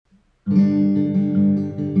Good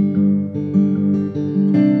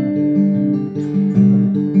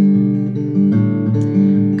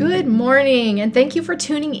morning, and thank you for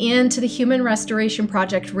tuning in to the Human Restoration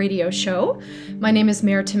Project radio show. My name is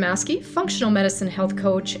Mary Tomasky, functional medicine health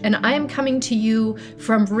coach, and I am coming to you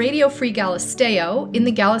from Radio Free Galisteo in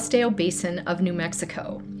the Galisteo Basin of New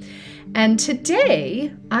Mexico. And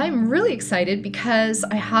today, I'm really excited because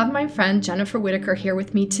I have my friend Jennifer Whitaker here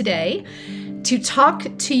with me today to talk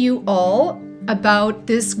to you all about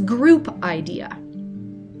this group idea.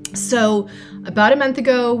 So about a month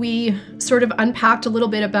ago, we sort of unpacked a little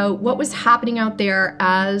bit about what was happening out there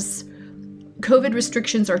as COVID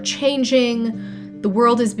restrictions are changing. The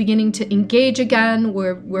world is beginning to engage again.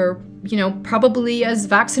 We're probably as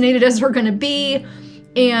vaccinated as we're going to be.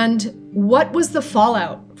 And what was the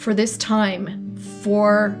fallout for this time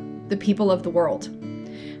for the people of the world?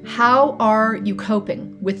 How are you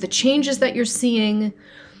coping with the changes that you're seeing?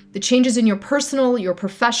 The changes in your personal, your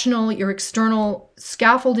professional, your external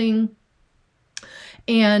scaffolding.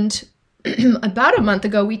 And about a month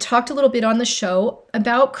ago, we talked a little bit on the show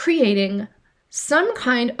about creating some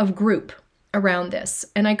kind of group around this.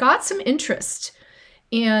 And I got some interest.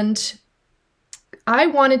 And I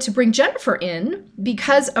wanted to bring Jennifer in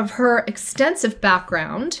because of her extensive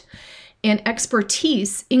background and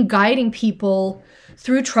expertise in guiding people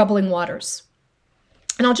through troubling waters.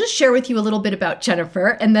 And I'll just share with you a little bit about Jennifer,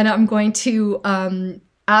 and then I'm going to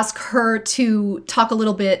ask her to talk a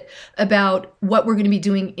little bit about what we're going to be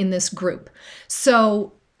doing in this group.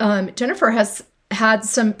 So Jennifer has had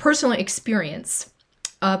some personal experience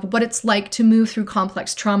of what it's like to move through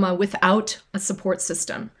complex trauma without a support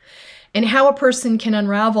system, and how a person can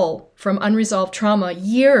unravel from unresolved trauma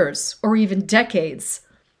years or even decades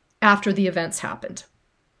after the events happened.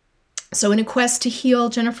 So in a quest to heal,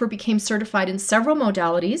 Jennifer became certified in several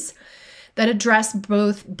modalities that address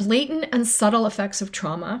both blatant and subtle effects of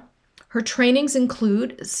trauma. Her trainings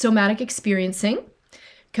include somatic experiencing,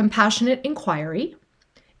 compassionate inquiry,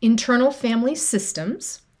 internal family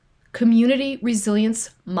systems, community resilience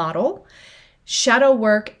model, shadow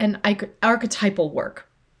work, and archetypal work.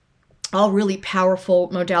 All really powerful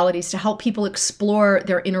modalities to help people explore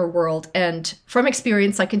their inner world. And from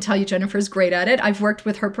experience, I can tell you Jennifer's great at it. I've worked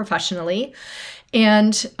with her professionally.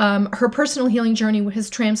 And her personal healing journey has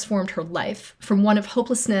transformed her life from one of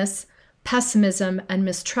hopelessness, pessimism, and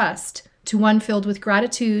mistrust to one filled with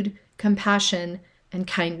gratitude, compassion, and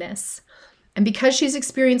kindness. And because she's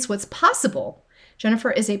experienced what's possible,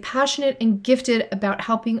 Jennifer is a passionate and gifted about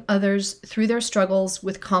helping others through their struggles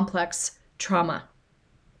with complex trauma.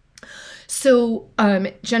 So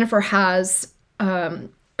Jennifer has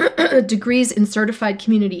degrees in certified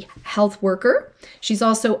community health worker. She's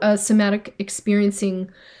also a somatic experiencing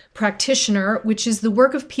practitioner, which is the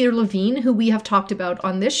work of Peter Levine, who we have talked about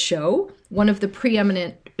on this show, one of the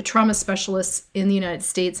preeminent trauma specialists in the United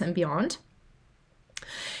States and beyond.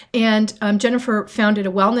 And Jennifer founded a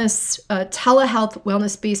telehealth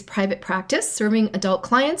wellness-based private practice serving adult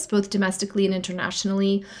clients, both domestically and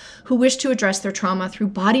internationally, who wish to address their trauma through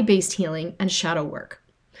body-based healing and shadow work.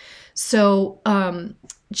 So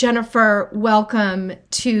Jennifer, welcome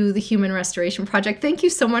to the Human Restoration Project. Thank you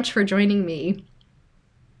so much for joining me.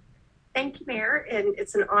 Thank you, Mayor, and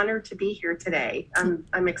it's an honor to be here today.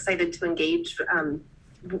 I'm excited to engage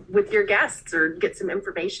with your guests or get some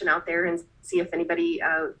information out there and see if anybody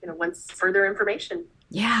wants further information.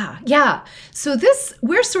 Yeah. So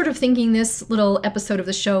we're sort of thinking this little episode of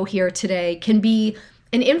the show here today can be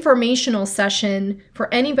an informational session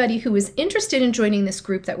for anybody who is interested in joining this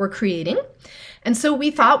group that we're creating. And so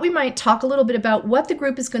we thought we might talk a little bit about what the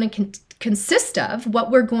group is going to consist of,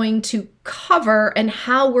 what we're going to cover, and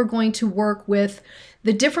how we're going to work with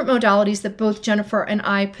the different modalities that both Jennifer and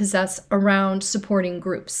I possess around supporting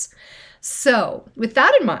groups. So with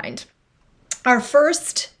that in mind, our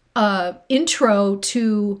first intro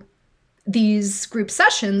to these group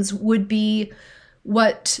sessions would be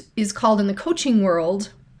what is called in the coaching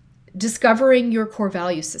world, discovering your core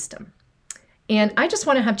value system. And I just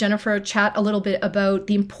want to have Jennifer chat a little bit about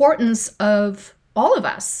the importance of all of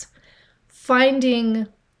us finding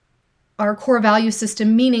our core value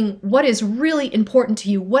system, meaning what is really important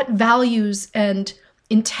to you, what values and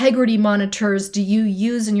integrity monitors do you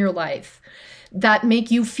use in your life that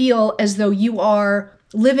make you feel as though you are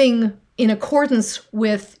living in accordance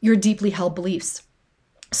with your deeply held beliefs.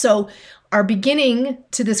 So our beginning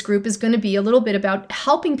to this group is going to be a little bit about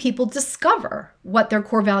helping people discover what their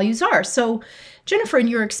core values are. So Jennifer, in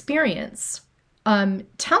your experience,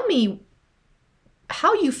 tell me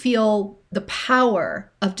how you feel the power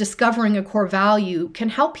of discovering a core value can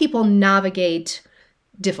help people navigate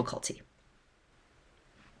difficulty.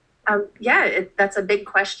 That's a big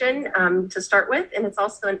question to start with, and it's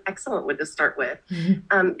also an excellent one to start with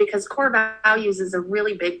because core values is a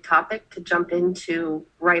really big topic to jump into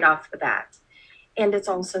right off the bat. And it's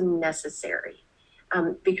also necessary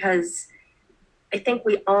because I think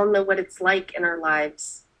we all know what it's like in our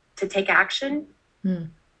lives to take action,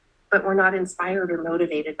 but we're not inspired or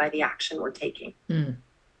motivated by the action we're taking.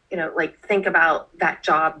 Like think about that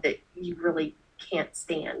job that you really can't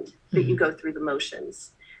stand, that you go through the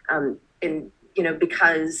motions.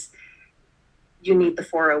 Because you need the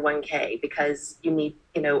 401k, because you need,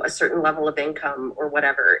 a certain level of income or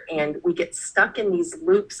whatever. And we get stuck in these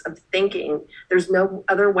loops of thinking, there's no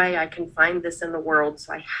other way I can find this in the world.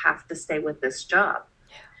 So I have to stay with this job,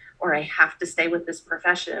 or I have to stay with this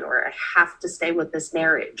profession, or I have to stay with this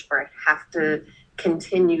marriage, or I have to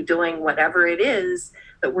continue doing whatever it is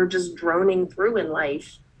that we're just droning through in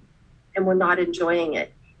life and we're not enjoying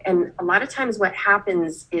it. And a lot of times what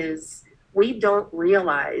happens is we don't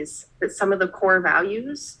realize that some of the core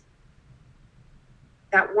values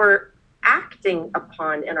that we're acting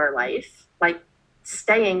upon in our life, like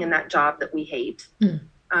staying in that job that we hate,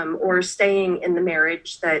 or staying in the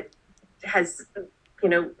marriage that has,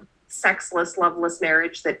 sexless, loveless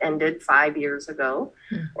marriage that ended 5 years ago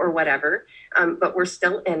or whatever, but we're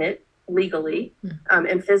still in it legally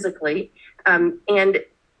and physically. And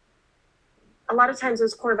a lot of times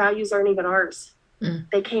those core values aren't even ours.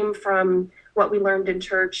 They came from what we learned in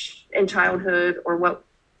church in childhood, or what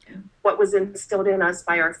was instilled in us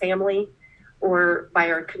by our family or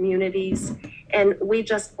by our communities. And we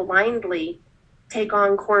just blindly take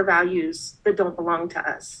on core values that don't belong to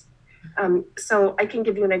us. So I can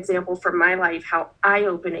give you an example from my life, how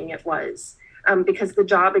eye-opening it was, because the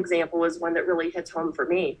job example is one that really hits home for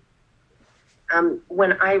me.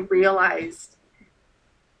 When I realized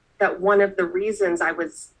that one of the reasons I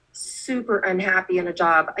was super unhappy in a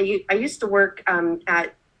job, I used to work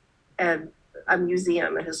at a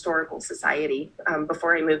museum, a historical society,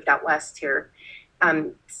 before I moved out west here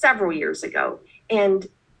several years ago. And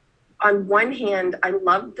on one hand, I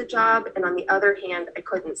loved the job, and on the other hand, I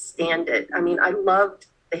couldn't stand it. I mean, I loved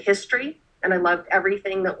the history and I loved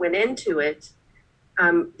everything that went into it.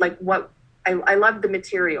 I loved the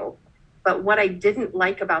material, but what I didn't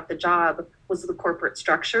like about the job was the corporate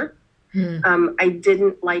structure. I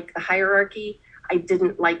didn't like the hierarchy. I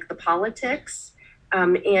didn't like the politics.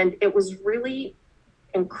 And it was really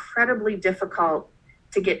incredibly difficult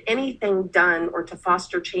to get anything done or to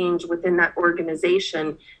foster change within that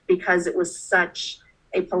organization because it was such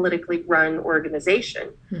a politically run organization.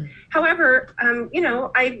 However,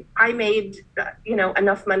 I made,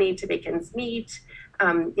 enough money to make ends meet.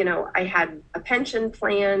 I had a pension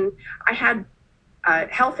plan. I had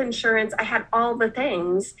health insurance. I had all the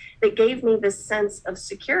things that gave me this sense of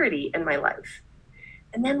security in my life.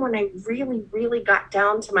 And then when I really, really got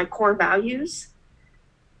down to my core values,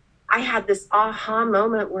 I had this aha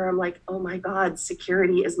moment where I'm like, oh my God,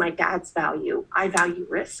 security is my dad's value. I value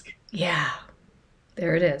risk. Yeah,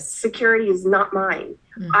 there it is. Security is not mine.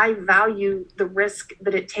 I value the risk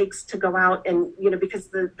that it takes to go out and, because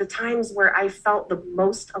the times where I felt the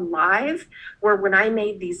most alive were when I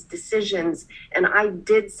made these decisions and I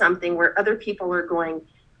did something where other people are going,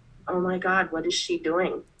 oh my God, what is she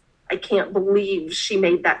doing? I can't believe she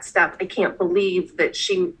made that step. I can't believe that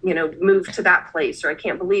she, moved to that place, or I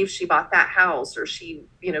can't believe she bought that house, or she,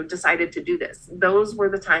 decided to do this. Those were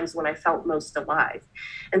the times when I felt most alive.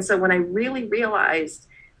 And so when I really realized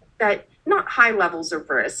that not high levels of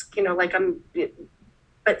risk,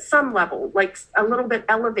 but some level, like a little bit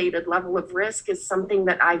elevated level of risk is something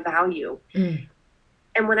that I value. And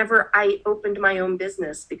whenever I opened my own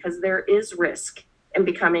business, because there is risk and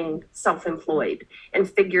becoming self-employed and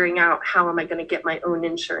figuring out how am I going to get my own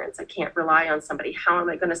insurance? I can't rely on somebody. How am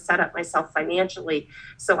I going to set up myself financially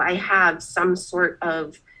so I have some sort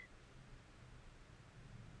of,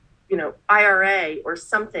 IRA or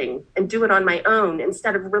something and do it on my own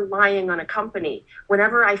instead of relying on a company?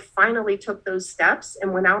 Whenever I finally took those steps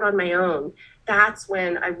and went out on my own, that's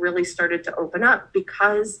when I really started to open up,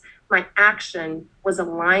 because my action was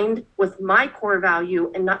aligned with my core value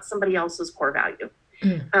and not somebody else's core value.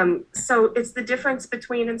 So it's the difference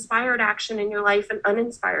between inspired action in your life and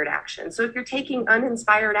uninspired action. So if you're taking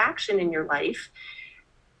uninspired action in your life,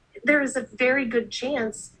 there is a very good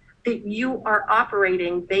chance that you are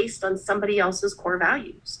operating based on somebody else's core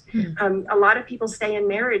values. A lot of people stay in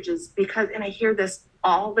marriages because, and I hear this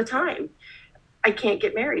all the time, I can't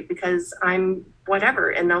get married because I'm whatever,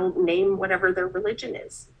 and they'll name whatever their religion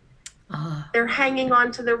is. They're hanging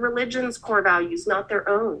on to their religion's core values, not their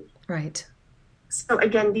own. Right. So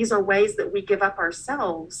again, these are ways that we give up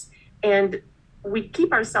ourselves. And we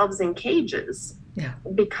keep ourselves in cages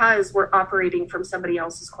because we're operating from somebody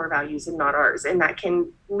else's core values and not ours. And that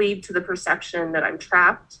can lead to the perception that I'm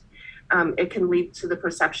trapped. It can lead to the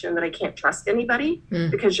perception that I can't trust anybody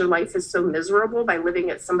because your life is so miserable by living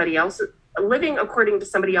according to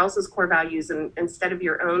somebody else's core values and instead of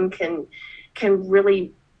your own can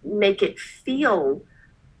really make it feel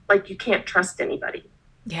like you can't trust anybody.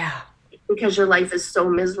 Yeah. Because your life is so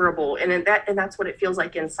miserable and that's what it feels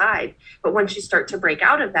like inside. But once you start to break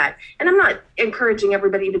out of that, and I'm not encouraging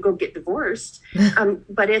everybody to go get divorced,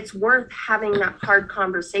 but it's worth having that hard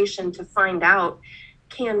conversation to find out,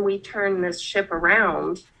 can we turn this ship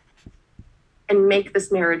around and make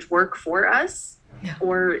this marriage work for us? Yeah.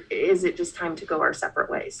 Or is it just time to go our separate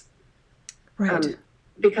ways? Right.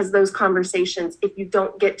 Because those conversations, if you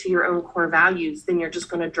don't get to your own core values, then you're just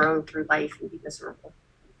going to drone through life and be miserable.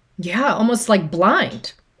 Yeah, almost like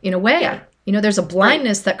blind in a way. Yeah. You know, there's a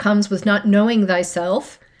blindness that comes with not knowing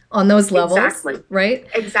thyself on those levels. Exactly. Right?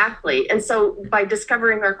 Exactly. And so by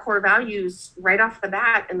discovering our core values right off the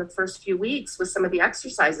bat in the first few weeks with some of the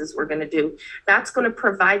exercises we're going to do, that's going to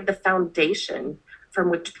provide the foundation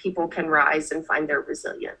from which people can rise and find their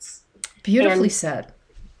resilience. Beautifully said.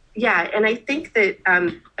 Yeah. And I think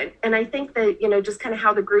that, you know, just kind of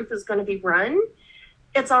how the group is going to be run,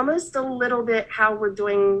 it's almost a little bit how we're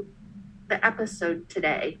doing the episode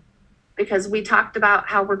today, because we talked about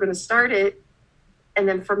how we're going to start it. And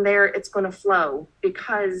then from there, it's going to flow,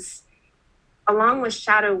 because along with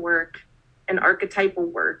shadow work and archetypal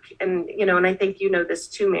work, and, you know, and I think, you know, this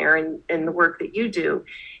too, Mare, and the work that you do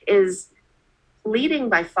is leading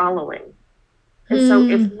by following. And so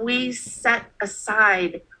if we set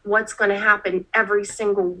aside what's going to happen every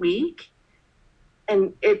single week,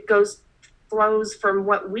 and it flows from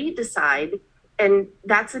what we decide, and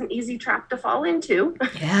that's an easy trap to fall into.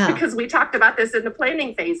 Yeah. Because we talked about this in the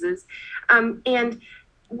planning phases. And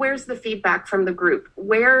where's the feedback from the group?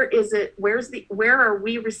 Where are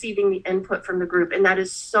we receiving the input from the group? And that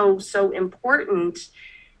is so, so important,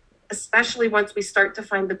 especially once we start to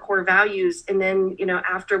find the core values. And then, you know,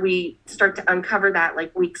 after we start to uncover that,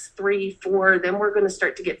 like weeks 3, 4, then we're going to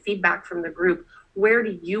start to get feedback from the group. Where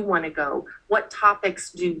do you want to go? What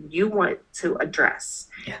topics do you want to address?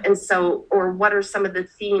 Yeah. And so, or what are some of the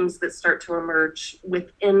themes that start to emerge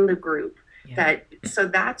within the group? Yeah. So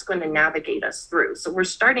that's going to navigate us through. So we're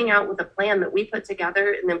starting out with a plan that we put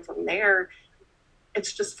together. And then from there,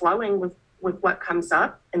 it's just flowing with what comes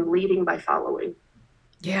up and leading by following.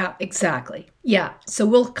 Yeah, exactly. Yeah. So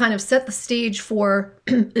we'll kind of set the stage for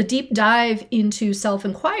a deep dive into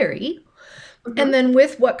self-inquiry. Mm-hmm. And then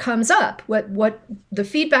with what comes up, what the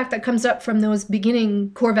feedback that comes up from those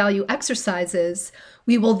beginning core value exercises,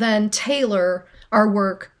 we will then tailor our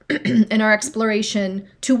work and our exploration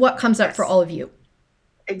to what comes up for all of you.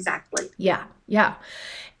 Exactly. Yeah. Yeah.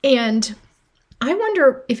 And I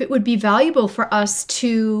wonder if it would be valuable for us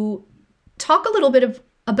to talk a little bit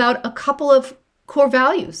about a couple of core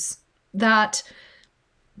values that,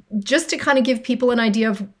 just to kind of give people an idea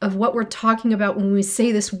of what we're talking about when we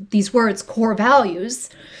say these words, core values.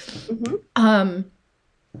 Mm-hmm.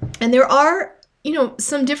 And there are, you know,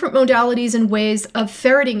 some different modalities and ways of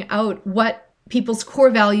ferreting out what people's core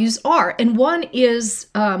values are. And one is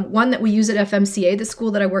one that we use at FMCA, the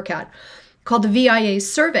school that I work at, called the VIA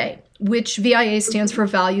survey, which VIA stands for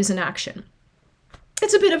Values in Action.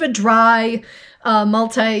 It's a bit of a dry,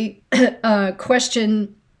 multi-question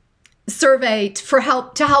survey to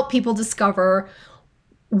help people discover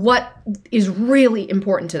what is really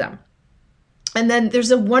important to them. And then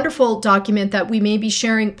there's a wonderful document that we may be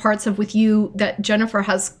sharing parts of with you that Jennifer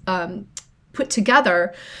has put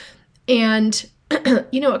together. And,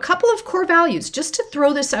 you know, a couple of core values, just to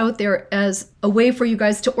throw this out there as a way for you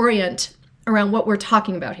guys to orient around what we're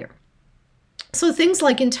talking about here. So things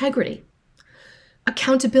like integrity,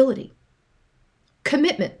 accountability,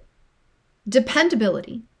 commitment,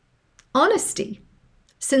 dependability, honesty,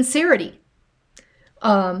 sincerity.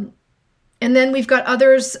 And then we've got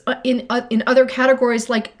others in other categories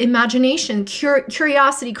like imagination,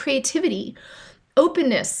 curiosity, creativity,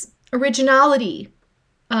 openness, originality,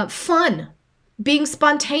 fun, being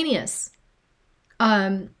spontaneous,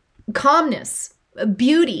 calmness,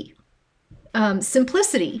 beauty,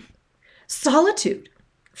 simplicity, solitude,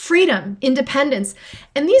 freedom, independence.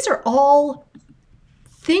 And these are all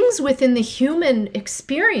things within the human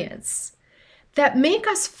experience that make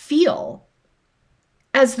us feel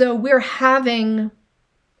as though we're having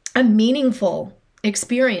a meaningful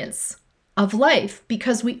experience of life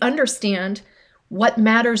because we understand what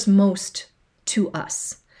matters most to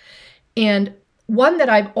us. And one that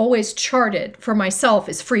I've always charted for myself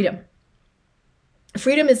is freedom.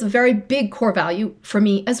 Freedom is a very big core value for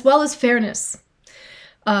me, as well as fairness.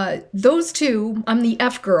 Those two, I'm the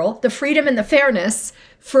F girl, the freedom and the fairness.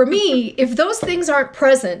 For me, if those things aren't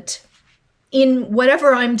present in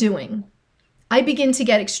whatever I'm doing, I begin to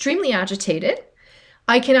get extremely agitated.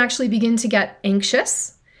 I can actually begin to get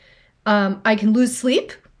anxious. I can lose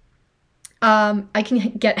sleep. I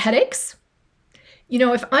can get headaches.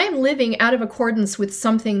 If I'm living out of accordance with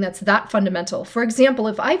something that's that fundamental, for example,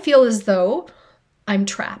 if I feel as though I'm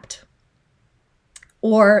trapped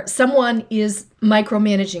or someone is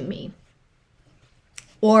micromanaging me,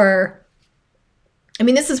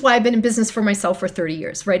 this is why I've been in business for myself for 30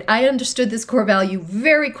 years, right? I understood this core value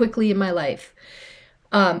very quickly in my life.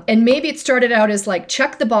 And maybe it started out as like,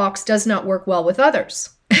 check the box, does not work well with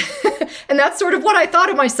others. And that's sort of what I thought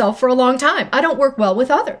of myself for a long time. I don't work well with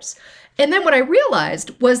others. And then what I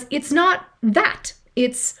realized was it's not that.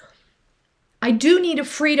 I do need a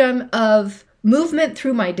freedom of movement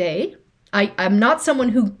through my day. I'm not someone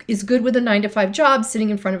who is good with a 9-to-5 job, sitting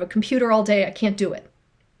in front of a computer all day. I can't do it.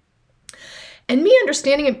 And me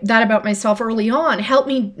understanding that about myself early on helped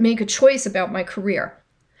me make a choice about my career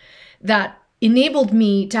that enabled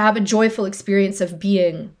me to have a joyful experience of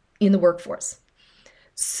being in the workforce.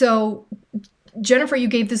 So, Jennifer, you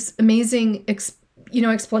gave this amazing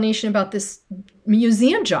explanation about this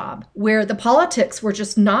museum job where the politics were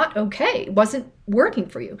just not okay. It wasn't working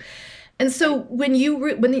for you. And so when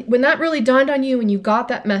when that really dawned on you and you got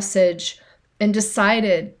that message and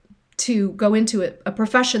decided to go into a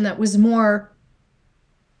profession that was more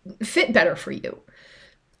fit better for you,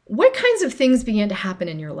 what kinds of things began to happen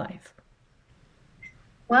in your life?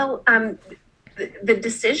 Well, the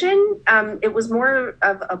decision, it was more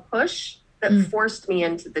of a push that forced me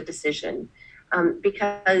into the decision,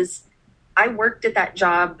 because I worked at that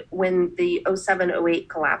job when the 07-08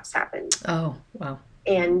 collapse happened. Oh, wow.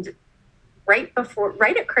 And right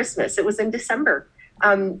at Christmas, it was in December,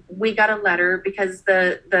 we got a letter because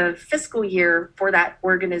the fiscal year for that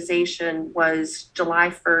organization was July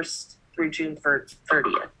 1st through June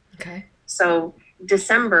 30th. Okay. So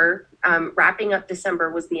December, wrapping up December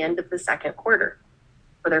was the end of the second quarter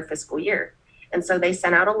for their fiscal year. And so they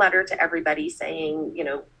sent out a letter to everybody saying,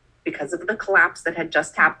 because of the collapse that had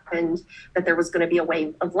just happened, that there was going to be a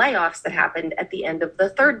wave of layoffs that happened at the end of the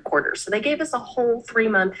third quarter. So they gave us a whole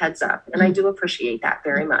 3-month heads up. And I do appreciate that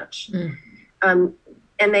very much. And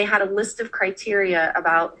they had a list of criteria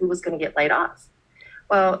about who was going to get laid off.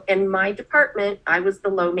 Well, in my department, I was the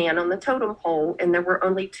low man on the totem pole, and there were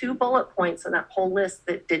only 2 bullet points on that whole list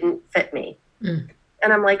that didn't fit me. And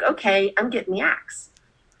I'm like, okay, I'm getting the axe.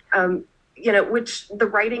 Which the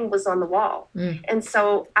writing was on the wall. And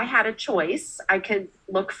so I had a choice. I could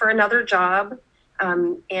look for another job.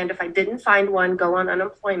 And if I didn't find one, go on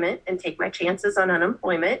unemployment and take my chances on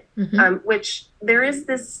unemployment, which there is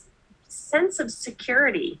this sense of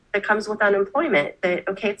security that comes with unemployment that,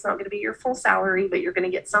 okay, it's not going to be your full salary, but you're going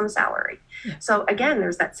to get some salary. So again,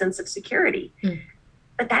 there's that sense of security.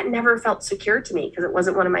 But that never felt secure to me because it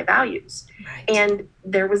wasn't one of my values. Right. And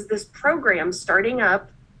there was this program starting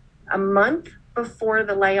up a month before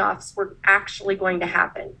the layoffs were actually going to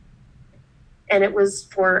happen. And it was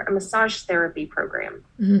for a massage therapy program.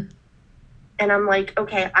 And I'm like,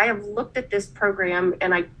 okay, I have looked at this program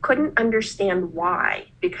and I couldn't understand why,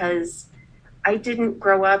 because I didn't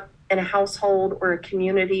grow up in a household or a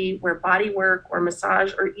community where body work or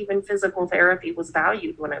massage or even physical therapy was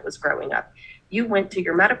valued when I was growing up. You went to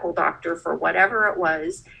your medical doctor for whatever it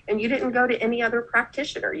was, and you didn't go to any other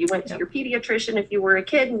practitioner. You went to your pediatrician if you were a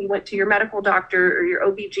kid, and you went to your medical doctor or your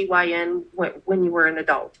OBGYN when you were an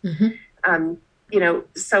adult.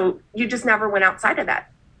 So you just never went outside of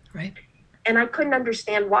that. Right. And I couldn't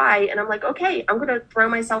understand why. And I'm like, okay, I'm going to throw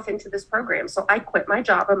myself into this program. So I quit my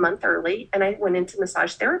job a month early and I went into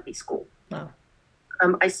massage therapy school. Wow.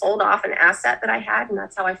 I sold off an asset that I had, and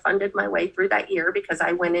that's how I funded my way through that year, because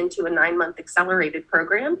I went into a 9-month accelerated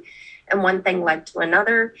program, and one thing led to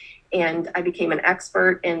another. And I became an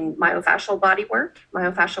expert in myofascial body work,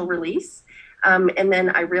 myofascial release. And then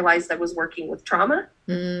I realized I was working with trauma,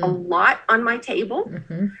 a lot on my table.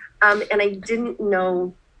 And I didn't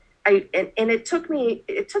know, and it took me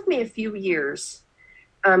a few years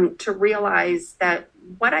to realize that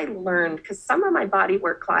what I learned, because some of my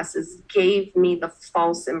bodywork classes gave me the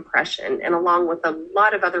false impression, and along with a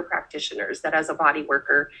lot of other practitioners, that as a body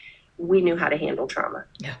worker, we knew how to handle trauma.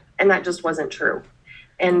 Yeah. And that just wasn't true.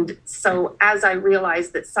 And so as I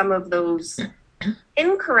realized that some of those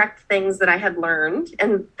incorrect things that I had learned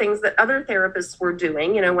and things that other therapists were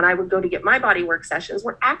doing, when I would go to get my bodywork sessions,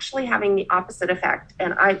 were actually having the opposite effect.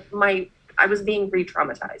 And I was being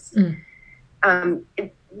re-traumatized.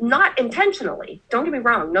 not intentionally. Don't get me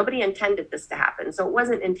wrong. Nobody intended this to happen. So it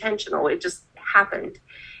wasn't intentional. It just happened.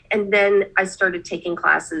 And then I started taking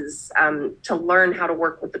classes to learn how to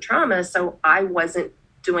work with the trauma. So I wasn't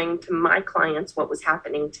doing to my clients what was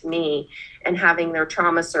happening to me and having their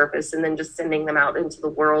trauma surface and then just sending them out into the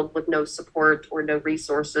world with no support or no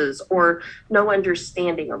resources or no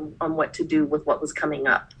understanding on what to do with what was coming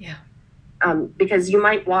up. Yeah. Because you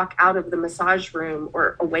might walk out of the massage room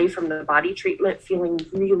or away from the body treatment feeling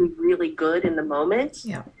really, really good in the moment.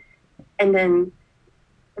 Yeah. And then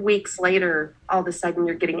weeks later, all of a sudden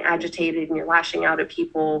you're getting agitated and you're lashing out at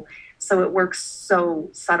people. So it works so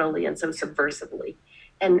subtly and so subversively.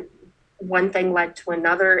 And one thing led to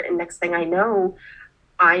another. And next thing I know,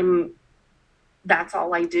 that's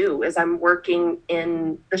all I do is I'm working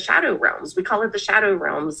in the shadow realms. We call it the shadow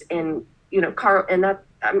realms. And, Carl, and that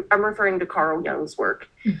I'm referring to Carl Jung's work.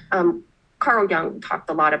 Carl Jung talked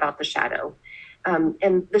a lot about the shadow.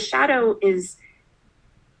 And the shadow is,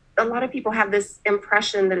 a lot of people have this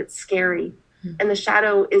impression that it's scary. And the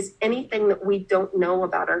shadow is anything that we don't know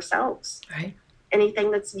about ourselves. Right.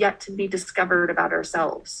 Anything that's yet to be discovered about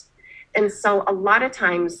ourselves. And so a lot of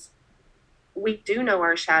times we do know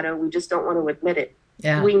our shadow, we just don't want to admit it.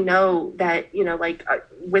 Yeah. We know that,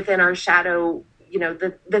 within our shadow,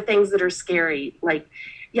 the things that are scary, like,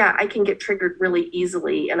 yeah, I can get triggered really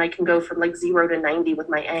easily and I can go from like 0 to 90 with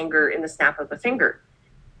my anger in the snap of a finger.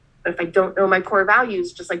 But if I don't know my core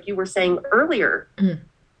values, just like you were saying earlier,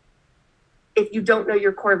 if you don't know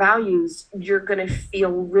your core values, you're going to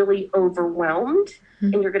feel really overwhelmed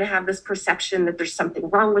and you're going to have this perception that there's something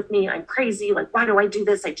wrong with me. I'm crazy. Like, why do I do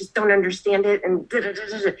this? I just don't understand it. And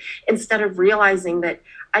instead of realizing that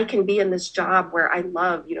I can be in this job where I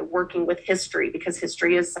love, working with history because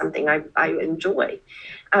history is something I enjoy.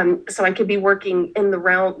 So I could be working in the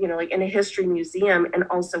realm, like in a history museum and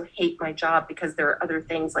also hate my job because there are other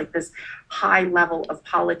things like this high level of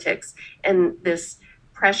politics and this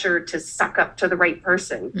pressure to suck up to the right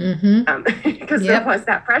person because there was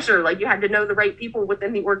that pressure, like you had to know the right people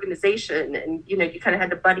within the organization and you kind of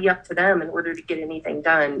had to buddy up to them in order to get anything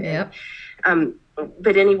done.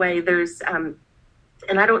 But anyway, there's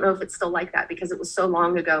and I don't know if it's still like that because it was so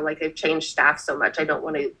long ago, like they've changed staff so much. I don't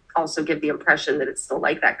want to also give the impression that it's still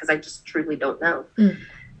like that because I just truly don't know.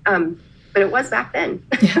 But it was back then.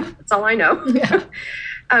 That's all I know.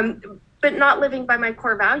 But not living by my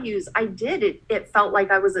core values, I did. It felt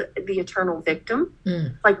like I was the eternal victim.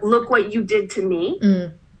 Like, look what you did to me.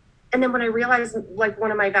 And then when I realized, like,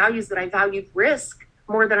 one of my values that I valued risk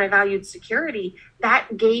more than I valued security,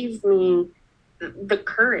 that gave me the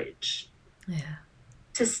courage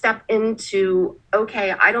to step into,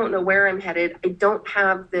 okay, I don't know where I'm headed. I don't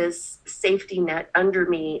have this safety net under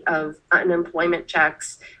me of unemployment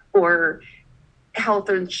checks or health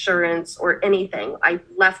insurance or anything. I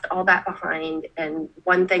left all that behind and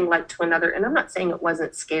one thing led to another. And I'm not saying it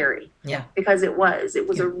wasn't scary because it was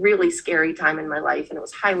a really scary time in my life and it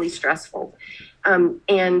was highly stressful.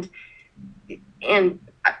 And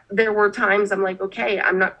there were times I'm like, okay,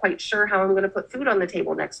 I'm not quite sure how I'm going to put food on the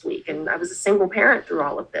table next week. And I was a single parent through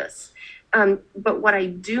all of this. But what I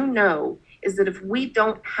do know is that if we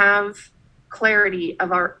don't have clarity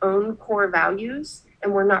of our own core values,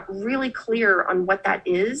 and we're not really clear on what that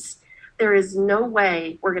is, there is no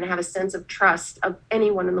way we're going to have a sense of trust of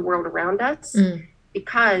anyone in the world around us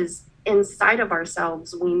because inside of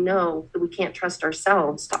ourselves, we know that we can't trust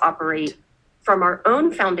ourselves to operate from our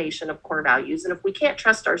own foundation of core values. And if we can't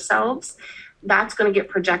trust ourselves, that's going to get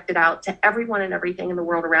projected out to everyone and everything in the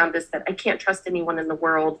world around us that I can't trust anyone in the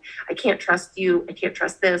world. I can't trust you. I can't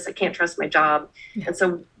trust this. I can't trust my job. And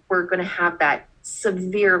so we're going to have that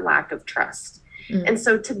severe lack of trust. And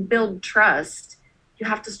so to build trust, you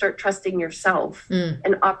have to start trusting yourself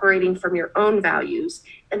and operating from your own values.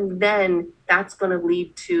 And then that's going to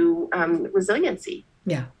lead to resiliency.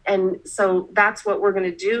 And so that's what we're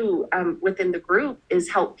going to do within the group is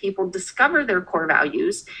help people discover their core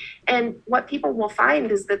values. And what people will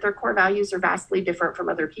find is that their core values are vastly different from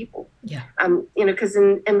other people. Because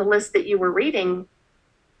in the list that you were reading,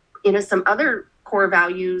 some other core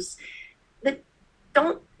values that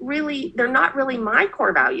they're not really my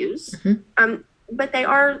core values, but they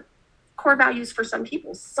are core values for some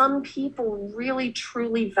people. Some people really,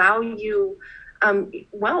 truly value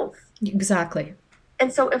wealth. Exactly.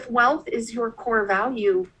 And so if wealth is your core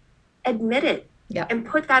value, admit it and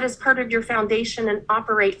put that as part of your foundation and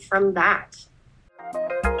operate from that.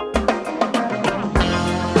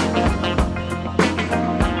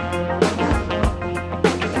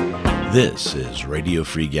 This is Radio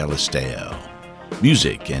Free Galisteo.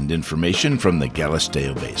 Music and information from the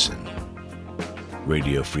Galisteo Basin.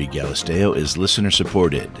 Radio Free Galisteo is listener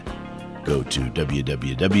supported. Go to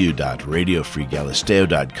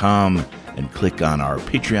www.radiofreegalisteo.com and click on our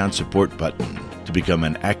Patreon support button to become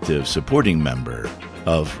an active supporting member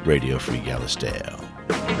of Radio Free Galisteo.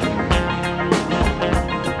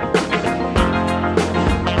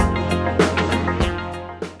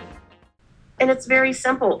 And it's very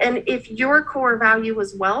simple. And if your core value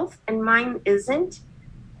is wealth and mine isn't,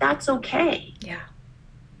 that's okay. Yeah.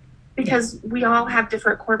 Because we all have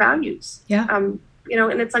different core values. Yeah. And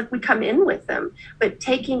it's like we come in with them. But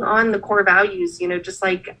taking on the core values, just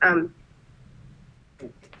like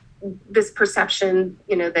this perception,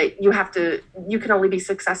 that you can only be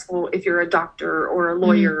successful if you're a doctor or a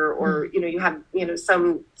lawyer, or, you have,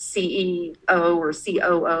 some CEO or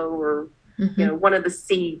COO or, one of the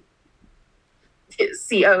COs,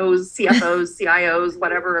 CFOs, CIOs,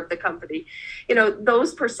 whatever of the company,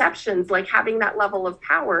 those perceptions, like having that level of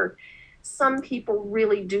power, some people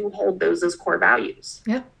really do hold those as core values.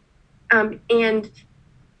 Yeah. And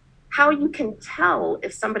how you can tell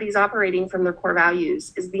if somebody's operating from their core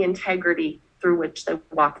values is the integrity through which they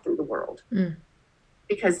walk through the world.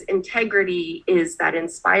 Because integrity is that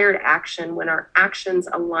inspired action when our actions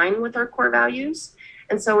align with our core values.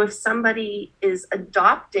 And so if somebody is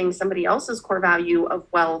adopting somebody else's core value of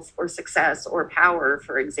wealth or success or power,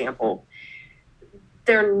 for example,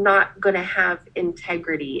 they're not going to have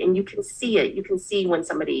integrity. And you can see it. You can see when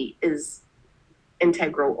somebody is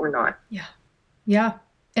integral or not. Yeah. Yeah.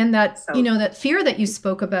 And that, that fear that you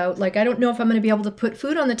spoke about, like, I don't know if I'm going to be able to put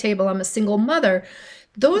food on the table. I'm a single mother.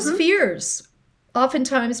 Those fears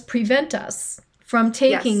oftentimes prevent us from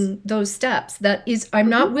taking those steps. That is, I'm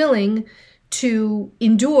not willing to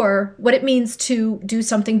endure what it means to do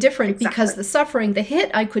something different because the suffering, the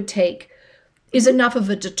hit I could take is enough of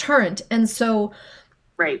a deterrent. And so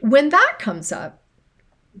when that comes up,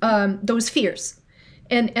 those fears,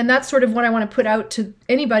 and that's sort of what I want to put out to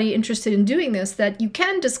anybody interested in doing this, that you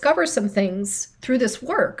can discover some things through this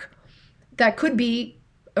work that could be,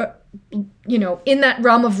 in that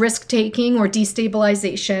realm of risk-taking or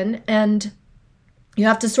destabilization. And you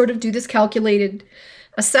have to sort of do this calculated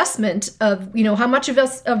assessment of, how much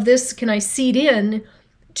of this can I seed in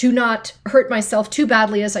to not hurt myself too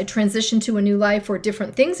badly as I transition to a new life or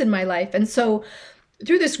different things in my life. And so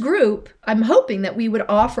through this group, I'm hoping that we would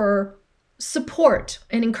offer support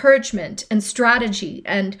and encouragement and strategy,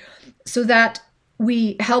 and so that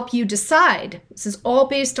we help you decide. This is all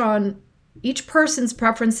based on each person's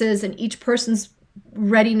preferences and each person's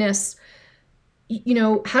readiness.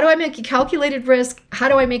 How do I make a calculated risk? How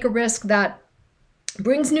do I make a risk that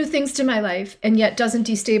brings new things to my life and yet doesn't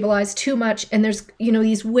destabilize too much? And there's,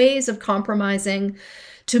 these ways of compromising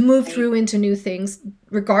to move through into new things,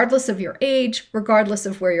 regardless of your age, regardless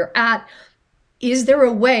of where you're at. Is there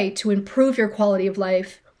a way to improve your quality of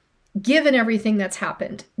life, given everything that's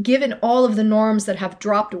happened, given all of the norms that have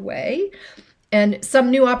dropped away, and some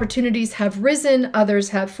new opportunities have risen, others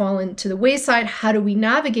have fallen to the wayside? How do we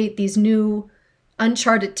navigate these new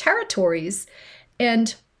uncharted territories?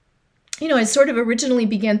 And I sort of originally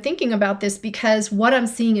began thinking about this because what I'm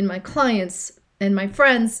seeing in my clients and my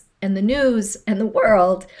friends and the news and the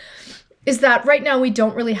world is that right now we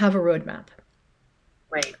don't really have a roadmap.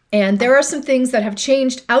 Right. And there are some things that have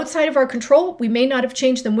changed outside of our control. We may not have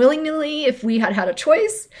changed them willingly if we had had a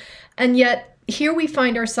choice. And yet here we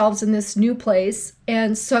find ourselves in this new place.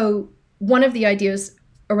 And so one of the ideas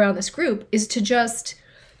around this group is to just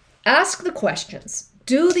ask the questions,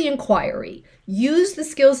 do the inquiry, use the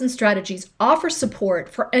skills and strategies, offer support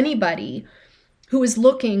for anybody who is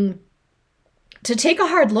looking to take a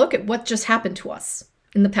hard look at what just happened to us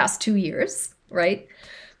in the past 2 years, right?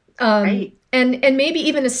 Right. And maybe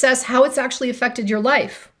even assess how it's actually affected your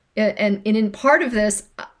life. And in part of this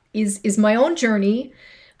is my own journey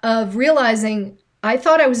of realizing I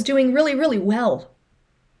thought I was doing really, really well.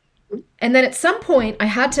 And then at some point I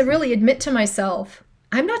had to really admit to myself,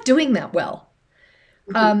 I'm not doing that well.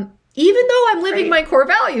 Even though I'm living my core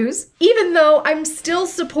values, even though I'm still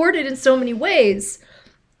supported in so many ways,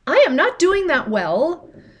 I am not doing that well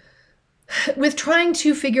with trying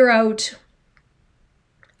to figure out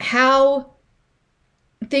how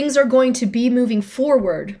things are going to be moving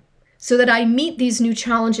forward so that I meet these new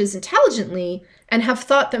challenges intelligently and have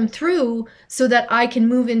thought them through so that I can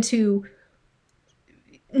move into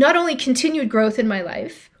not only continued growth in my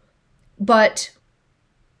life, but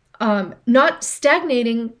not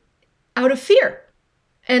stagnating out of fear.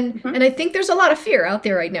 And I think there's a lot of fear out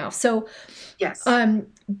there right now. So yes,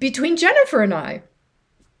 between Jennifer and I,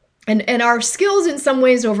 and our skills in some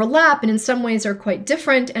ways overlap and in some ways are quite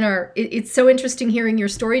different. And it's so interesting hearing your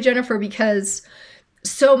story, Jennifer, because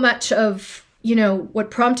so much of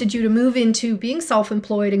what prompted you to move into being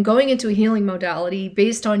self-employed and going into a healing modality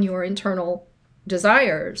based on your internal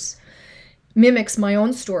desires mimics my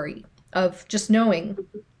own story of just knowing,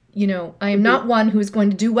 I am not one who's going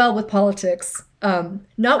to do well with politics,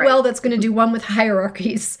 not well that's going to do one with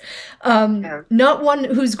hierarchies, not one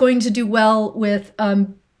who's going to do well with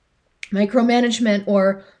micromanagement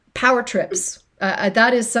or power trips.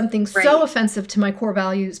 That is something so offensive to my core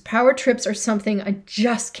values. Power trips are something I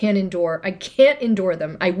just can't endure. I can't endure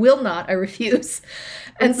them. I will not. I refuse.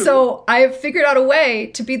 And so I have figured out a way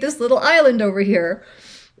to be this little island over here.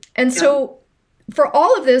 And so for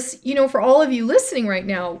all of this, for all of you listening right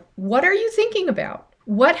now, what are you thinking about?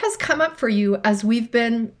 What has come up for you as we've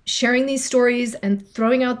been sharing these stories and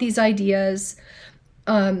throwing out these ideas?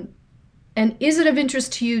 And is it of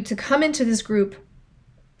interest to you to come into this group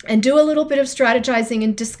and do a little bit of strategizing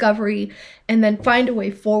and discovery, and then find a way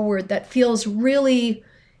forward that feels really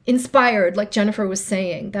inspired, like Jennifer was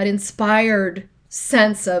saying, that inspired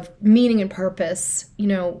sense of meaning and purpose,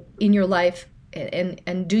 in your life,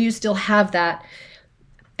 and do you still have that?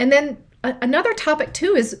 And then another topic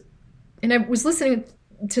too is, and I was listening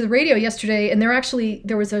to the radio yesterday, and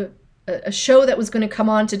there was a show that was going to come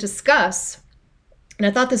on to discuss, and I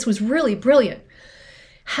thought this was really brilliant.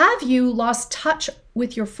 Have you lost touch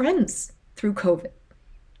with your friends through COVID?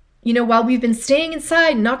 While we've been staying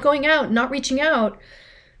inside, not going out, not reaching out.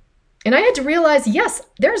 And I had to realize, yes,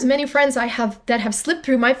 there's many friends I have that have slipped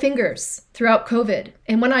through my fingers throughout COVID.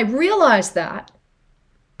 And when I realized that,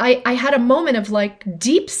 I had a moment of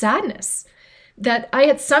deep sadness that I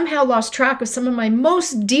had somehow lost track of some of my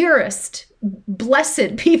most dearest,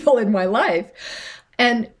 blessed people in my life.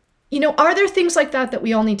 And, are there things like that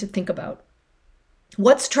we all need to think about?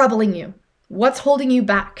 What's troubling you? What's holding you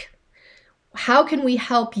back? How can we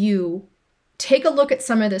help you take a look at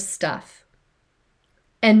some of this stuff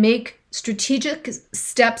and make strategic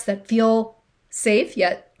steps that feel safe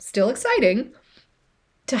yet still exciting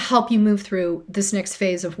to help you move through this next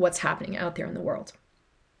phase of what's happening out there in the world?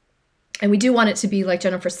 And we do want it to be, like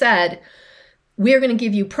Jennifer said, we're going to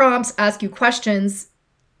give you prompts, ask you questions,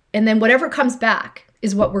 and then whatever comes back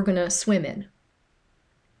is what we're going to swim in.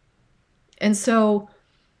 And so,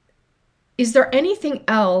 is there anything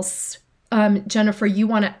else, Jennifer, you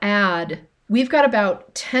want to add? We've got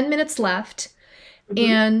about 10 minutes left.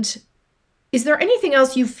 And is there anything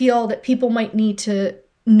else you feel that people might need to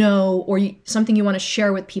know, or something you want to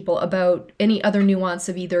share with people about any other nuance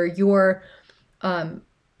of either your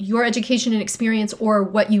education and experience or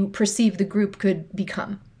what you perceive the group could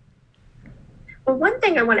become? Well, one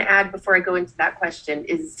thing I want to add before I go into that question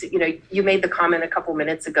is, you made the comment a couple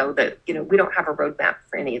minutes ago that, we don't have a roadmap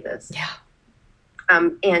for any of this. Yeah.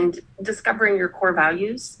 And discovering your core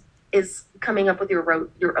values is coming up with your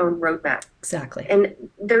own roadmap. Exactly. And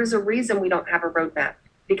there's a reason we don't have a roadmap,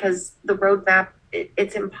 because the roadmap,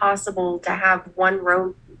 it's impossible to have one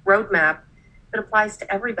roadmap that applies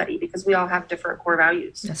to everybody, because we all have different core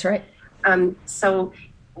values. That's right. So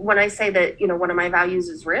when I say that, one of my values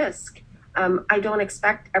is risk, I don't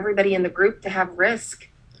expect everybody in the group to have risk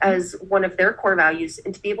as one of their core values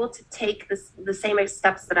and to be able to take the same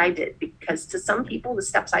steps that I did, because to some people, the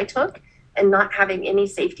steps I took and not having any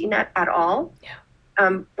safety net at all,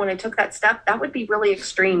 when I took that step, that would be really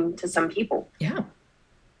extreme to some people. Yeah.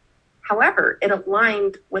 However, it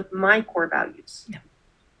aligned with my core values. Yeah.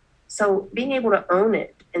 So being able to own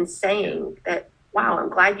it and saying that, wow, I'm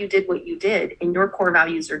glad you did what you did and your core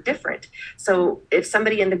values are different. So if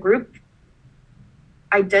somebody in the group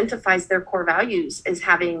identifies their core values as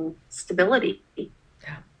having stability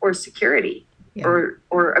or security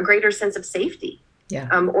or a greater sense of safety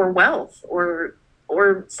or wealth, or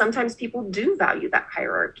sometimes people do value that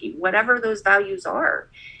hierarchy, whatever those values are.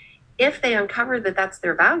 If they uncover that that's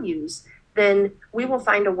their values, then we will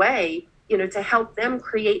find a way, to help them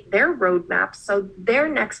create their roadmap so their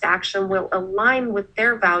next action will align with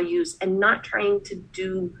their values and not trying to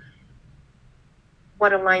do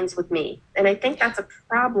what aligns with me. And I think that's a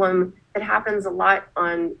problem that happens a lot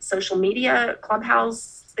on social media,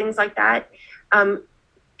 Clubhouse, things like that.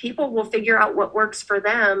 People will figure out what works for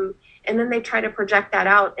them, and then they try to project that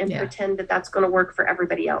out and pretend that that's going to work for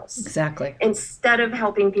everybody else. Exactly. Instead of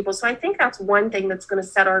helping people. So I think that's one thing that's going to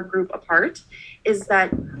set our group apart, is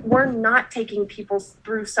that we're not taking people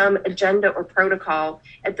through some agenda or protocol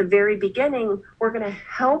at the very beginning. We're going to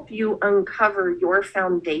help you uncover your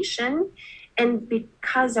foundation. And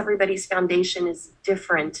because everybody's foundation is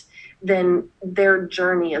different, then their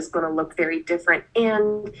journey is going to look very different.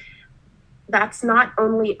 And that's not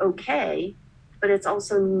only okay, but it's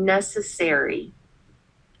also necessary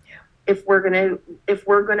if we're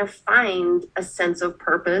going to find a sense of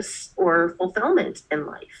purpose or fulfillment in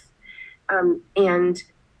life. And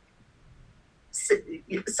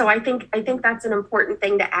so I think that's an important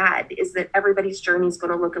thing to add, is that everybody's journey is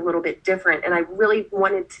going to look a little bit different. And I really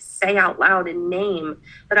wanted to say out loud and name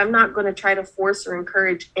that I'm not going to try to force or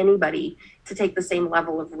encourage anybody to take the same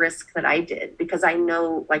level of risk that I did, because I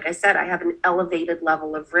know, like I said, I have an elevated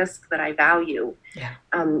level of risk that I value. Yeah.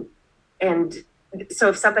 And so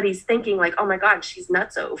if somebody's thinking like, oh my God, she's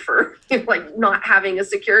nutso for like not having a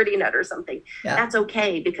security net or something, that's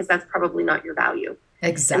okay, because that's probably not your value.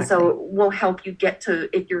 Exactly. And so we'll help you get to,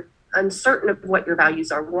 if you're uncertain of what your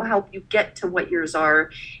values are, we'll help you get to what yours are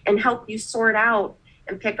and help you sort out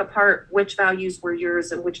and pick apart which values were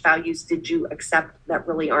yours and which values did you accept that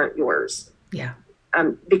really aren't yours. Yeah.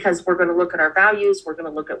 Because we're going to look at our values, we're going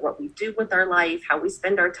to look at what we do with our life, how we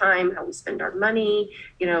spend our time, how we spend our money.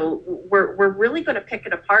 You know, we're really going to pick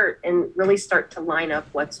it apart and really start to line up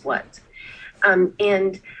what's what.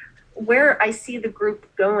 And where I see the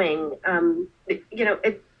group going,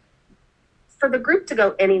 for the group to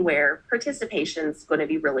go anywhere, participation is going to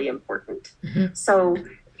be really important. Mm-hmm. So,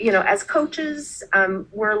 as coaches,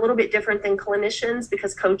 we're a little bit different than clinicians,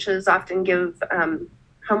 because coaches often give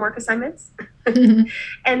homework assignments. Mm-hmm.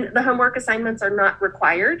 And the homework assignments are not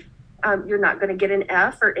required. You're not going to get an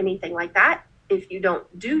F or anything like that. If you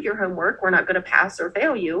don't do your homework, we're not going to pass or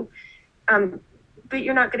fail you. But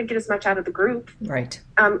you're not going to get as much out of the group. Right.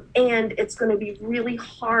 And it's going to be really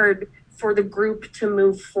hard for the group to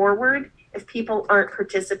move forward if people aren't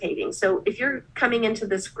participating. So if you're coming into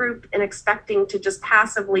this group and expecting to just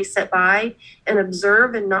passively sit by and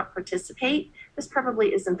observe and not participate, this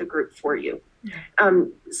probably isn't the group for you.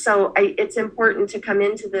 So it's important to come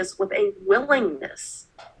into this with a willingness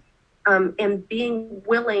and being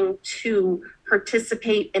willing to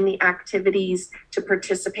participate in the activities, to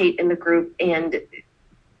participate in the group, and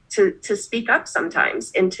to speak up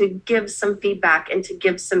sometimes, and to give some feedback, and to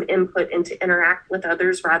give some input, and to interact with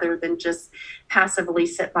others rather than just passively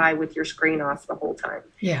sit by with your screen off the whole time.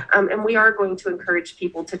 Yeah. And we are going to encourage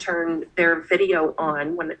people to turn their video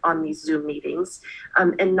on these Zoom meetings,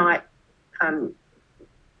 and not,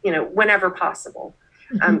 whenever possible.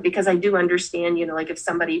 Mm-hmm. Because I do understand, like if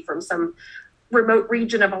somebody from some remote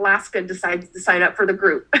region of Alaska decides to sign up for the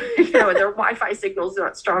group, and their Wi-Fi signal is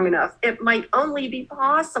not strong enough, it might only be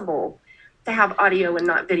possible to have audio and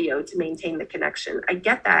not video to maintain the connection. I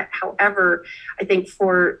get that. However, I think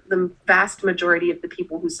for the vast majority of the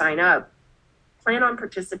people who sign up, plan on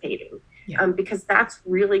participating. Yeah. Because that's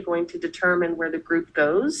really going to determine where the group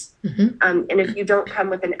goes. Mm-hmm. And if you don't come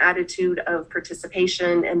with an attitude of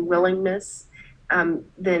participation and willingness,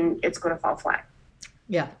 then it's going to fall flat.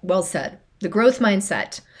 Yeah, well said. The growth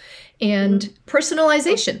mindset and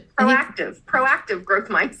personalization. Proactive growth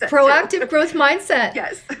mindset. Proactive growth mindset.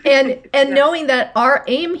 Yes. And yes. Knowing that our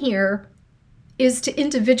aim here is to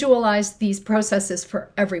individualize these processes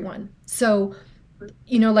for everyone. So,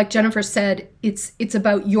 like Jennifer said, it's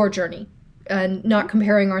about your journey and not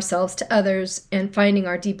comparing ourselves to others and finding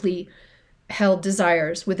our deeply held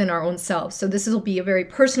desires within our own selves. So this will be a very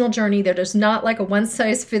personal journey. That is not like a one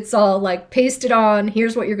size fits all, like paste it on,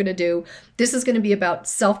 here's what you're going to do. This is going to be about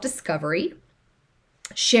self-discovery,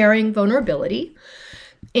 sharing vulnerability.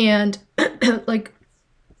 And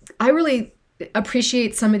I really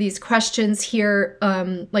appreciate some of these questions here.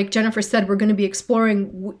 Like Jennifer said, we're going to be exploring,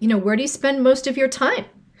 where do you spend most of your time?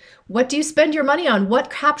 What do you spend your money on? What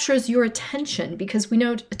captures your attention? Because we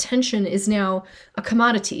know attention is now a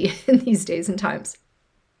commodity in these days and times.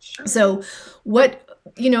 Sure. So what,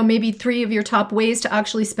 maybe 3 of your top ways to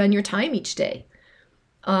actually spend your time each day?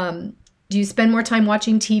 Do you spend more time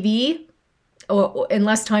watching TV and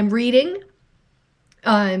less time reading?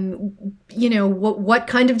 What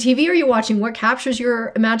kind of TV are you watching? What captures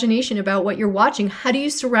your imagination about what you're watching? How do you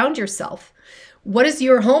surround yourself? What does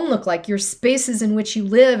your home look like? Your spaces in which you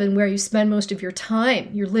live and where you spend most of your time,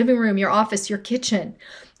 your living room, your office, your kitchen,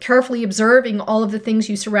 carefully observing all of the things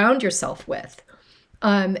you surround yourself with.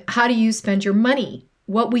 How do you spend your money?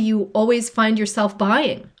 What will you always find yourself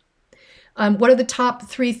buying? What are the top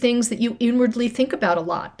 3 things that you inwardly think about a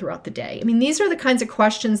lot throughout the day? I mean, these are the kinds of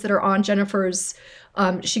questions that are on Jennifer's,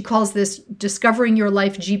 she calls this Discovering Your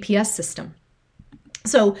Life GPS system.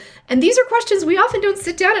 So, and these are questions we often don't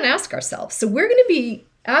sit down and ask ourselves. So we're going to be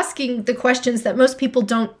asking the questions that most people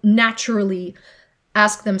don't naturally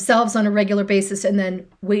ask themselves on a regular basis and then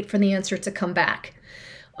wait for the answer to come back.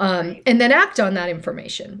 And then act on that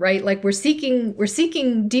information, right? Like we're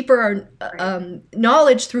seeking deeper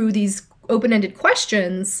knowledge through these open-ended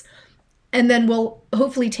questions, and then we'll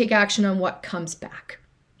hopefully take action on what comes back.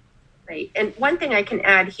 Right. And one thing I can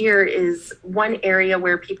add here is one area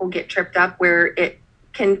where people get tripped up, where it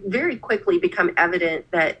can very quickly become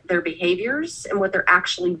evident that their behaviors and what they're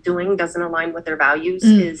actually doing doesn't align with their values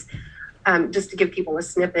is, just to give people a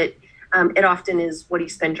snippet, it often is, what do you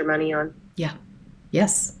spend your money on? Yeah.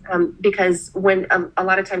 Yes. Because when a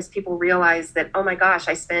lot of times people realize that, oh my gosh,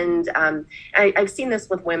 I spend, I've seen this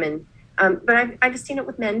with women, but I've seen it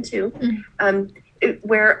with men too,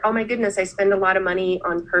 where, oh my goodness, I spend a lot of money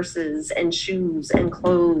on purses and shoes and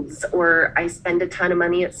clothes, or I spend a ton of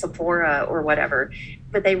money at Sephora or whatever,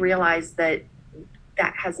 but they realize that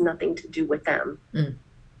that has nothing to do with them.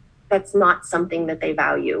 That's not something that they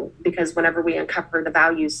value, because whenever we uncover the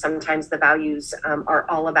values, sometimes the values are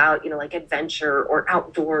all about, like adventure or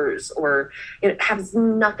outdoors, or it has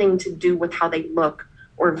nothing to do with how they look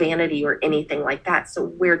or vanity or anything like that. So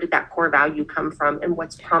where did that core value come from, and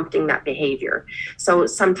what's prompting that behavior? So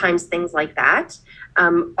sometimes things like that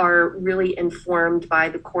are really informed by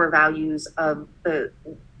the core values of the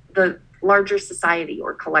larger society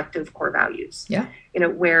or collective core values. Yeah.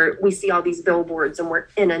 Where we see all these billboards and we're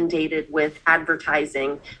inundated with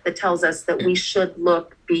advertising that tells us that we should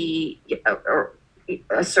be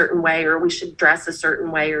a certain way, or we should dress a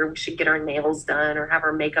certain way, or we should get our nails done or have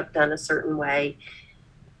our makeup done a certain way.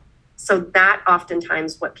 So that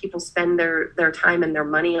oftentimes what people spend their time and their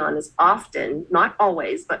money on is often, not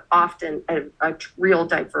always, but often a real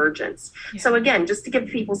divergence. Yeah. So again, just to give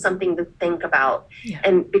people something to think about,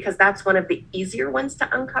 and because that's one of the easier ones to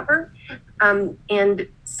uncover. And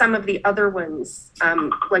some of the other ones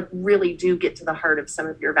really do get to the heart of some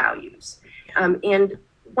of your values. And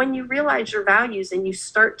when you realize your values and you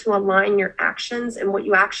start to align your actions and what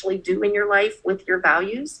you actually do in your life with your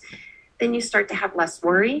values, then you start to have less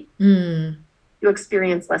worry. You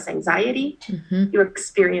experience less anxiety. You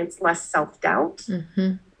experience less self-doubt.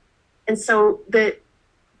 And so the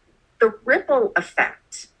ripple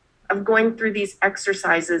effect of going through these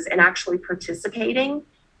exercises and actually participating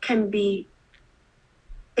can be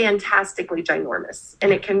fantastically ginormous.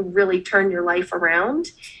 And it can really turn your life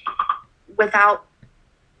around without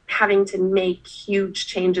having to make huge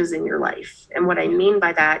changes in your life. And what I mean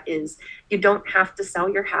by that is, you don't have to sell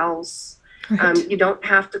your house. Right. You don't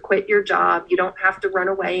have to quit your job. You don't have to run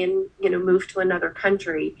away and, move to another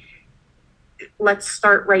country. Let's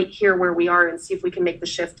start right here where we are and see if we can make the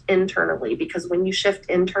shift internally, because when you shift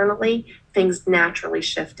internally, things naturally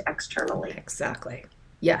shift externally. Exactly.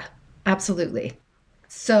 Yeah, absolutely.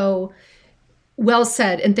 So well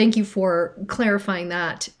said. And thank you for clarifying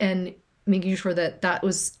that and making sure that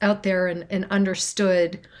was out there and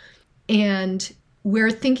understood. And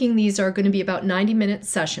we're thinking these are going to be about 90-minute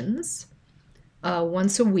sessions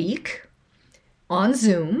once a week on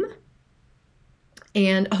Zoom.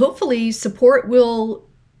 And hopefully support will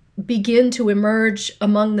begin to emerge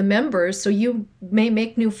among the members. So you may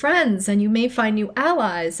make new friends and you may find new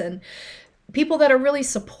allies and people that are really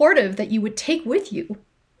supportive that you would take with you,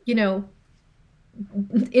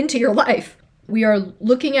 into your life. We are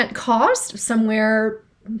looking at cost somewhere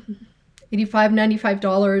 $85,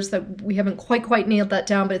 $95 that we haven't quite nailed that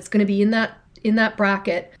down, but it's going to be in that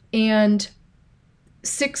bracket. And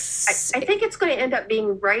I think it's going to end up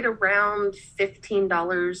being right around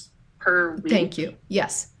 $15 per week. Thank you.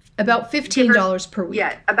 Yes. About $15 per week.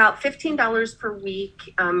 Yeah, about $15 per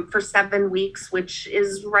week for 7 weeks, which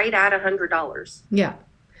is right at $100. Yeah.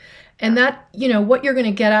 And that, what you're going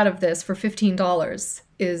to get out of this for $15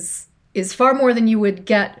 is far more than you would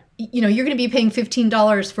get. You're going to be paying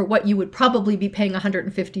 $15 for what you would probably be paying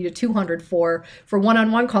 $150 to $200 for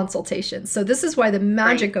one-on-one consultations. So this is why the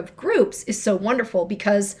magic of groups is so wonderful,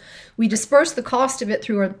 because we disperse the cost of it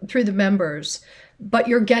through the members, but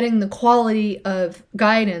you're getting the quality of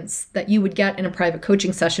guidance that you would get in a private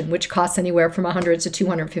coaching session, which costs anywhere from $100 to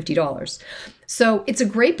 $250. So it's a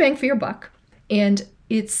great bang for your buck. And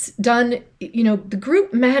it's done, the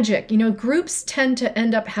group magic, groups tend to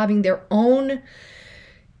end up having their own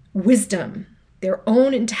wisdom, their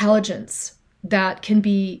own intelligence that can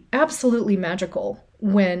be absolutely magical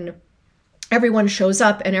when everyone shows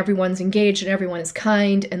up and everyone's engaged and everyone is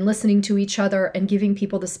kind and listening to each other and giving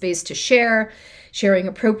people the space to sharing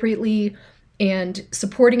appropriately and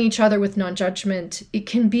supporting each other with non-judgment. It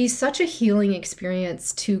can be such a healing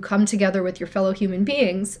experience to come together with your fellow human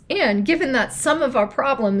beings. And given that some of our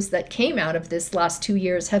problems that came out of this last 2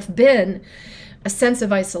 years have been a sense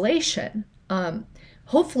of isolation,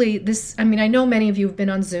 hopefully I know many of you have been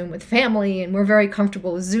on Zoom with family and we're very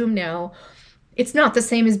comfortable with Zoom now. It's not the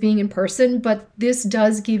same as being in person, but this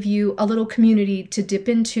does give you a little community to dip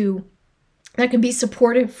into that can be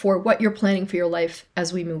supportive for what you're planning for your life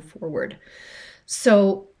as we move forward.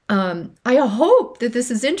 So I hope that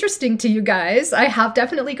this is interesting to you guys. I have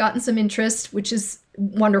definitely gotten some interest, which is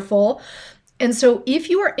wonderful. And so if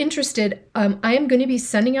you are interested, I am going to be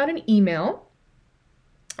sending out an email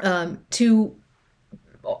to,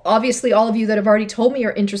 obviously, all of you that have already told me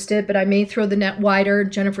are interested, but I may throw the net wider.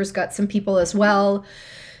 Jennifer's got some people as well.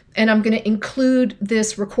 And I'm going to include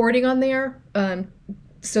this recording on there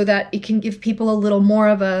so that it can give people a little more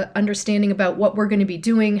of a understanding about what we're going to be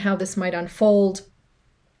doing, how this might unfold.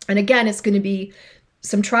 And again, it's going to be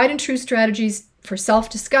some tried and true strategies for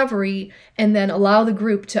self-discovery, and then allow the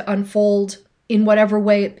group to unfold in whatever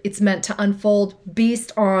way it's meant to unfold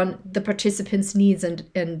based on the participants' needs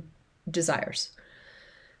and desires.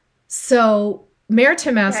 So, Mare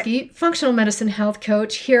Tomasky, functional medicine health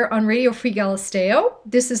coach here on Radio Free Galisteo.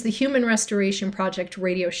 This is the Human Restoration Project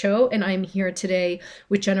radio show, and I'm here today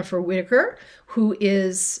with Jennifer Whitaker, who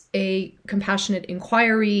is a compassionate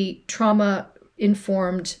inquiry,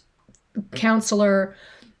 trauma-informed counselor,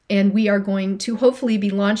 and we are going to hopefully be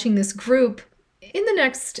launching this group in the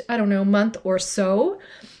next, month or so.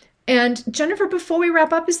 And Jennifer, before we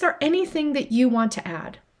wrap up, is there anything that you want to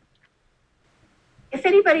add? If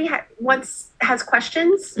anybody has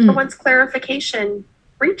questions or wants clarification,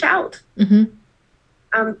 reach out.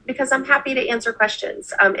 Because I'm happy to answer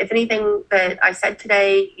questions. If anything that I said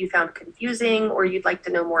today you found confusing or you'd like to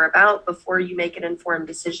know more about before you make an informed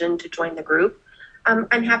decision to join the group,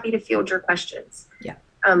 I'm happy to field your questions. Yeah.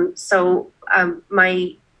 So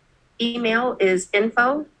my email is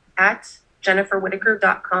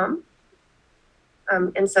info@jenniferwhitaker.com.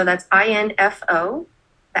 And so that's INFO,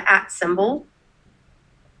 the @ symbol,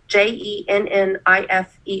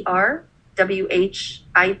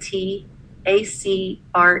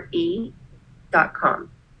 JENNIFERWHITACRE.com.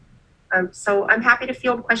 So I'm happy to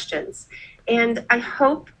field questions. And I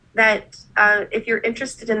hope that if you're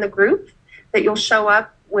interested in the group, that you'll show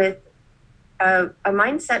up with a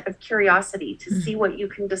mindset of curiosity to see what you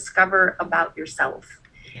can discover about yourself.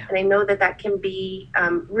 Yeah. And I know that can be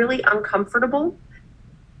really uncomfortable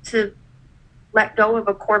to let go of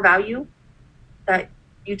a core value that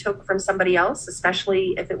you took from somebody else,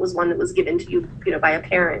 especially if it was one that was given to you, by a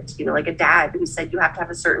parent, like a dad who said you have to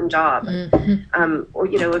have a certain job, or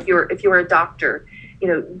if you're a doctor,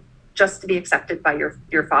 just to be accepted by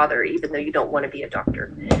your father, even though you don't want to be a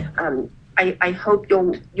doctor. I hope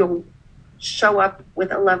you'll show up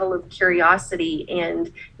with a level of curiosity,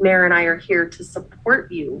 and Mare and I are here to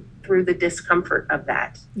support you through the discomfort of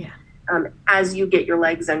that. Yeah. As you get your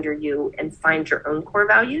legs under you and find your own core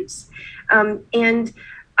values. And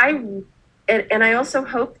I also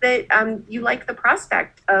hope that you like the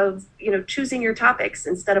prospect of, choosing your topics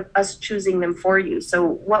instead of us choosing them for you. So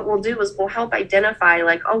what we'll do is we'll help identify,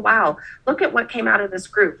 like, oh, wow, look at what came out of this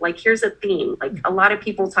group. Like, here's a theme. Like, a lot of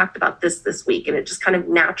people talked about this week, and it just kind of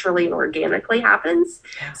naturally and organically happens.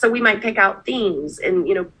 Yeah. So we might pick out themes and,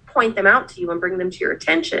 point them out to you and bring them to your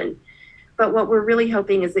attention. But what we're really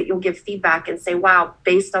hoping is that you'll give feedback and say, wow,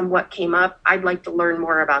 based on what came up, I'd like to learn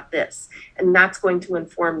more about this. And that's going to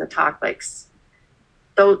inform the topics.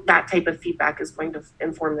 Though that type of feedback is going to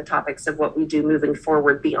inform the topics of what we do moving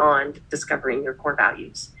forward beyond discovering your core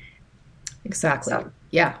values. Exactly. So,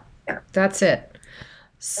 yeah, that's it.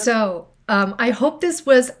 So I hope this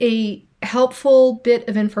was a helpful bit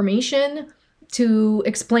of information to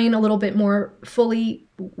explain a little bit more fully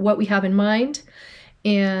what we have in mind.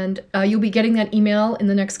 And you'll be getting that email in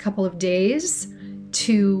the next couple of days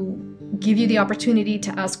to give you the opportunity to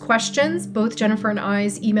ask questions. Both Jennifer and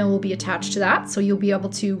I's email will be attached to that, so you'll be able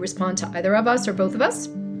to respond to either of us or both of us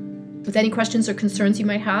with any questions or concerns you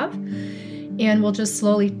might have. And we'll just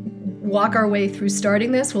slowly walk our way through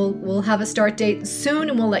starting this. We'll have a start date soon,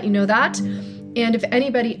 and we'll let you know that. And if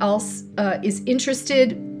anybody else is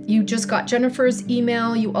interested, you just got Jennifer's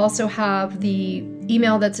email. You also have the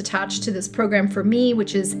email that's attached to this program for me,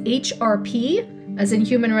 which is HRP, as in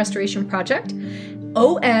Human Restoration Project,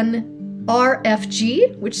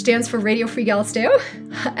 ONRFG, which stands for Radio Free Galisteo,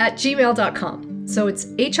 at gmail.com. So it's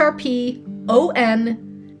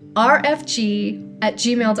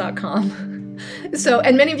HRPONRFG@gmail.com. So,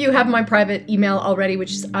 and many of you have my private email already,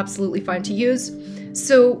 which is absolutely fine to use.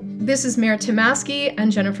 So this is Mare Tomasky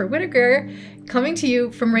and Jennifer Whitaker coming to you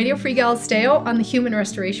from Radio Free Galisteo on the Human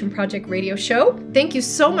Restoration Project radio show. Thank you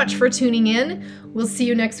so much for tuning in. We'll see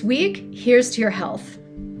you next week. Here's to your health.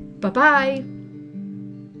 Bye-bye.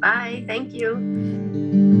 Bye. Thank you.